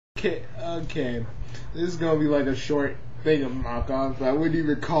Okay. This is gonna be like a short thing of mock-off. I wouldn't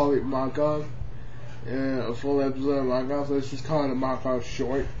even call it mock-off. A full episode of mock-off. Let's just call it a mock-off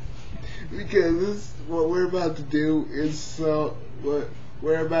short. Because what we're about to do is what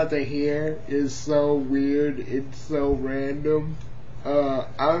we're about to hear is so weird. It's so random.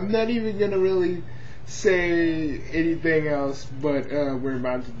 I'm not even gonna really say anything else, but we're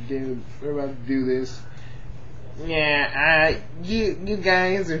about to do this. Yeah, you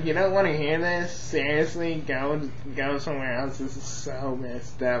guys, if you don't want to hear this, seriously, go somewhere else. This is so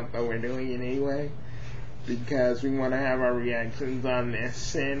messed up, but we're doing it anyway because we want to have our reactions on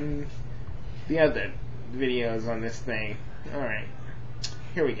this and the other videos on this thing. All right,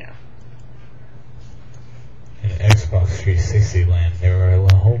 here we go. In Xbox 360 land, there were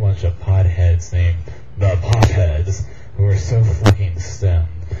a whole bunch of potheads named the Potheads who were so fucking stoned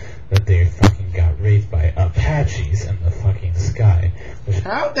that they fucking got raped by Apaches in the fucking sky.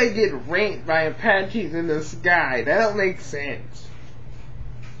 How'd they get raped by Apaches in the sky? That don't make sense.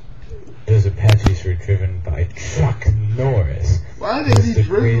 Those Apaches were driven by Chuck Norris. Why did he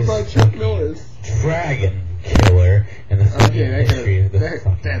driven by Chuck Norris? Dragon killer in the fucking history of the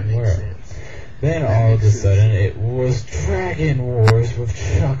fucking world. Sense. Then all of a sudden it was Dragon Wars with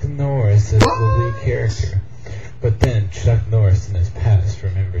Chuck Norris as the lead character. But then Chuck Norris in his past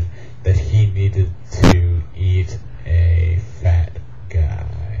remembered that he needed to eat a fat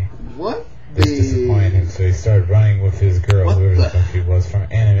guy. What? This disappointed him, so he started running with his girl, whoever the fuck she was, from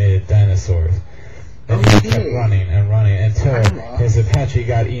Animated Dinosaurs. And he kept running and running until his Apache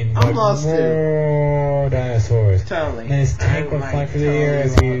got eaten by more dinosaurs. Totally. And his tank went flying through the air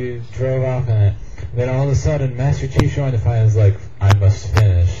as he drove off in it. Then all of a sudden, Master Chief joined the fight and was like, I must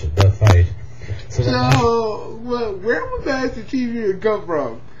finish the fight. So where would Master Chief even come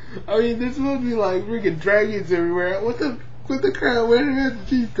from? I mean, this would be like freaking dragons everywhere. What the crap? Where did Master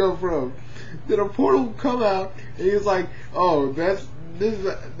Chief come from? Did a portal come out and he was like, oh, that's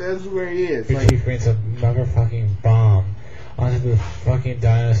where he is. Master Chief brings another fucking bomb onto the fucking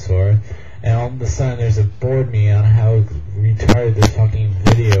dinosaur, and all of a sudden there's a board meeting on how retarded this fucking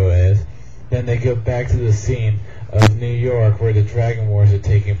video is. Then they go back to the scene of New York where the Dragon Wars are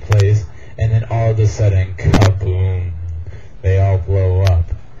taking place, and then all of a sudden, kaboom, they all blow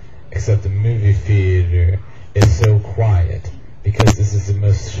up. Except the movie theater is so quiet, because this is the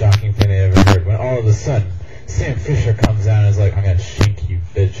most shocking thing they ever heard. When all of a sudden, Sam Fisher comes out and is like, I'm gonna shank you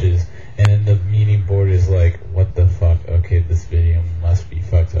bitches. And then the meeting board is like, what the fuck? Okay, this video must be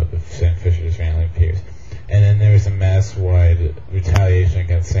fucked up if Sam Fisher just randomly appears. And then there was a mass-wide retaliation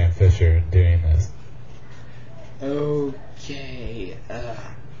against Sam Fisher doing this. Okay,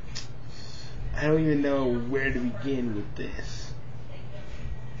 I don't even know where to begin with this.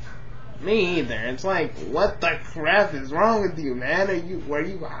 Me either. It's like, what the crap is wrong with you, man? Were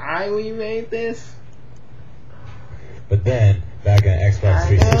you high when you made this? But then, back in Xbox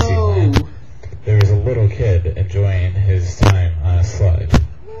 360 land, there was a little kid enjoying his time on a slide.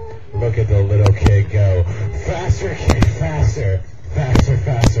 Look at the little kid go, faster kid, faster, faster,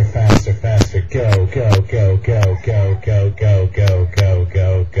 faster, faster, faster, go, go, go, go, go, go, go, go, go,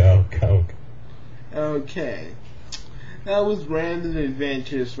 go, go, go. Okay. That was Random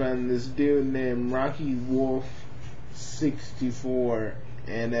Adventures from this dude named Rocky Wolf 64.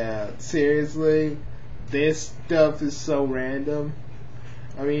 And seriously, this stuff is so random.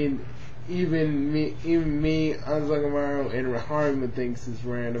 I mean, even me, Anzagamaru and Harman thinks it's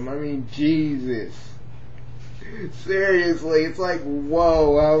random. I mean, Jesus. Seriously, it's like,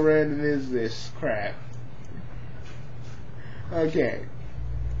 whoa, how random is this crap? Okay.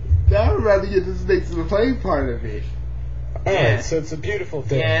 Now I'm about to get the snakes in the plane part of it. Alright, so it's a beautiful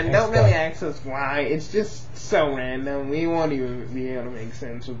thing. Yeah, and don't really ask us why. It's just so random. We won't even be able to make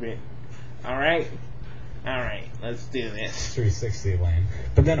sense of it. Alright? Alright, let's do this. 360 land.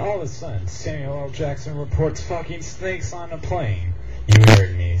 But then all of a sudden, Samuel L. Jackson reports fucking snakes on a plane. You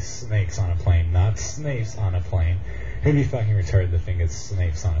heard me. Snakes on a plane, not snakes on a plane. Who'd be fucking retarded to think it's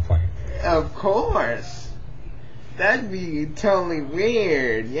snakes on a plane? Of course. That'd be totally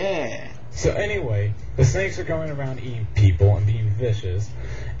weird, yeah. So anyway, the snakes are going around eating people and being vicious,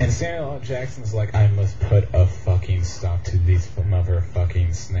 and Samuel L. Jackson's like, I must put a fucking stop to these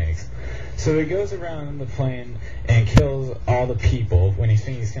motherfucking snakes. So he goes around in the plane and kills all the people when he's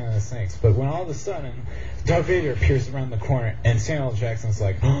thinking he's killing the snakes. But when all of a sudden, Darth Vader appears around the corner, and Samuel L. Jackson's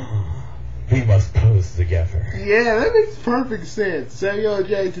like, oh, we must pose together. Yeah, that makes perfect sense. Samuel L.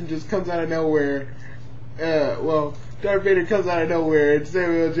 Jackson just comes out of nowhere. Darth Vader comes out of nowhere, and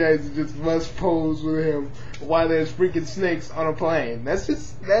Samuel L. Jackson just must pose with him while there's freaking snakes on a plane. That's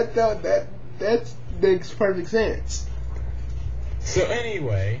just that makes perfect sense. So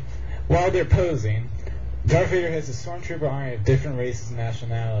anyway, While they're posing, Darth Vader has a stormtrooper army of different races and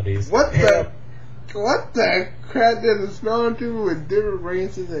nationalities. What the crap? There's a stormtrooper with different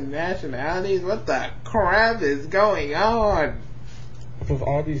races and nationalities? What the crap is going on? With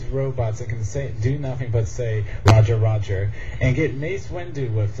all these robots that can do nothing but say Roger, Roger, and get Mace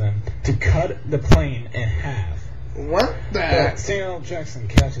Windu with them to cut the plane in half. What the? But Samuel L. Jackson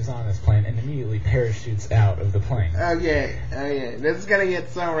catches on this plane and immediately parachutes out of the plane. Okay. This is gonna get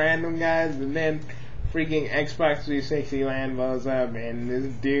so random, guys, and then freaking Xbox 360 land blows up, and this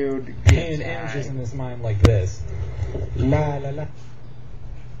dude painted images in his mind like this. La la la.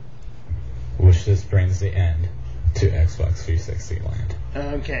 Which just brings the end to Xbox 360 land.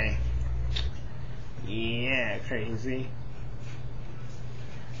 Okay. Yeah, crazy.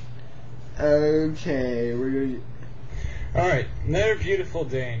 Okay, we're gonna... Alright, another beautiful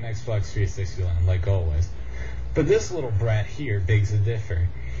day in Xbox 360 land, like always. But this little brat here begs to differ.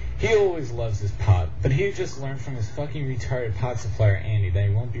 He always loves his pot, but he just learned from his fucking retarded pot supplier Andy that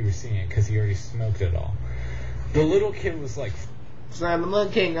he won't be receiving it because he already smoked it all. The little kid was like... So the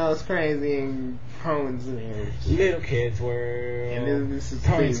little kid goes crazy and pones names. Little kids were... And this is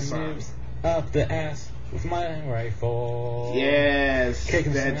poning some noobs up the ass with my rifle. Yes.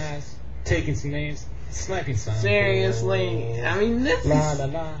 Kicking some ass, taking some names, sniping some. Seriously. I mean, this la la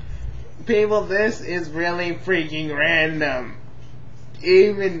la. People, this is really freaking random.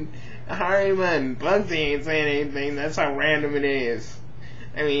 Even Harima and Bugsy ain't saying anything. That's how random it is.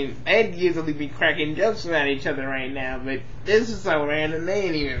 I mean, they'd usually be cracking jokes about each other right now, but this is so random, they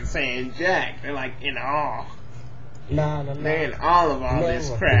ain't even saying jack. They're like in awe. La, la, la. They're in all of all this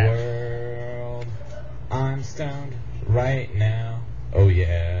crap. The world. I'm stoned right now. Oh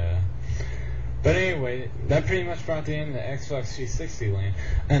yeah. But anyway, that pretty much brought the end of the Xbox 360 land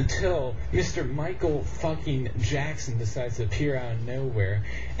until Mr. Michael fucking Jackson decides to appear out of nowhere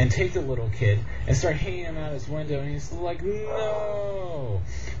and take the little kid and start hanging him out his window, and he's like, no!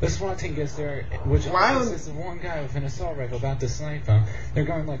 The SWAT team gets there, which consists of one guy with an assault rifle about to snipe him. They're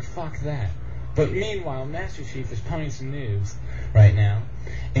going like, fuck that. But meanwhile, Master Chief is poning some noobs right now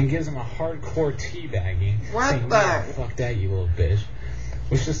and gives him a hardcore teabagging, saying, no, fuck that, you little bitch.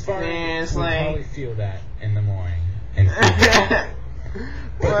 Which is fine. We'll probably feel that in the morning.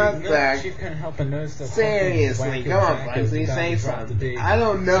 What the? Chief couldn't help but notice that. Seriously, come on, Bugsy, say something. I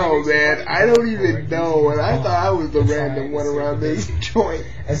don't know, man. I don't even know, and I thought I was the random one around this joint.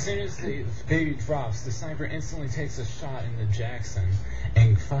 As soon as the baby drops, the sniper instantly takes a shot into Jackson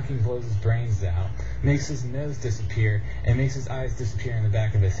and fucking blows his brains out, makes his nose disappear, and makes his eyes disappear in the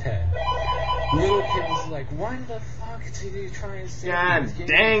back of his head. Little kid was like, why the fuck did you try and say God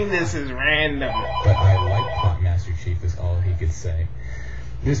dang, this is random. But I like Plot Master Chief is all he could say.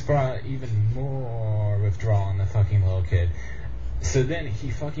 This brought even more withdrawal on the fucking little kid. So then he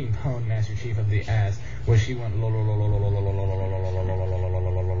fucking pwned Master Chief of the ass, where she went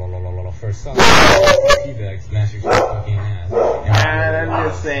first off, he begs Master Chief's fucking ass. I'm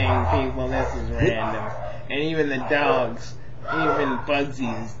just saying, people, this is random. And even the dogs, even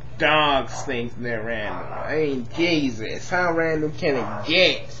Bugsy's dogs think they're random. I mean, Jesus, how random can it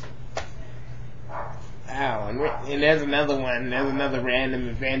get? Ow, and there's another one. There's another random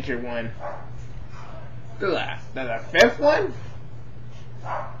adventure one. There's a fifth one?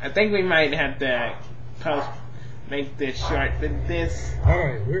 I think we might have to make this short. But this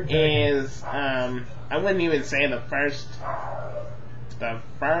is, I wouldn't even say the first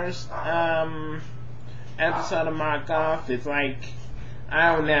episode of Mock Off. It's like,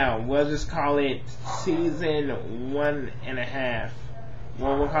 I don't know, we'll just call it season 1.5.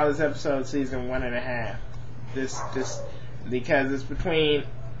 Well, we'll call this episode season 1.5. This because it's between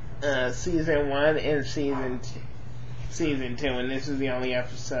season 1 and season 2, and this is the only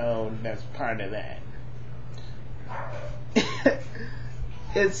episode that's part of that.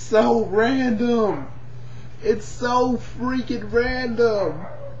 It's so random. It's so freaking random.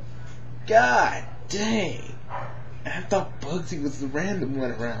 God dang. I thought Bugsy was the random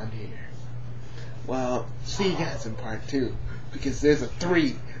one around here. Well, see you guys in part 2. Because there's a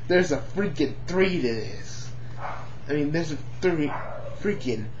 3. There's a freaking 3 to this. I mean, there's a 3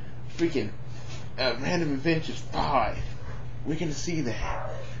 freaking Random Adventures 5. We're gonna see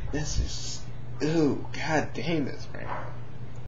that. This is, ooh, god dang, that's random.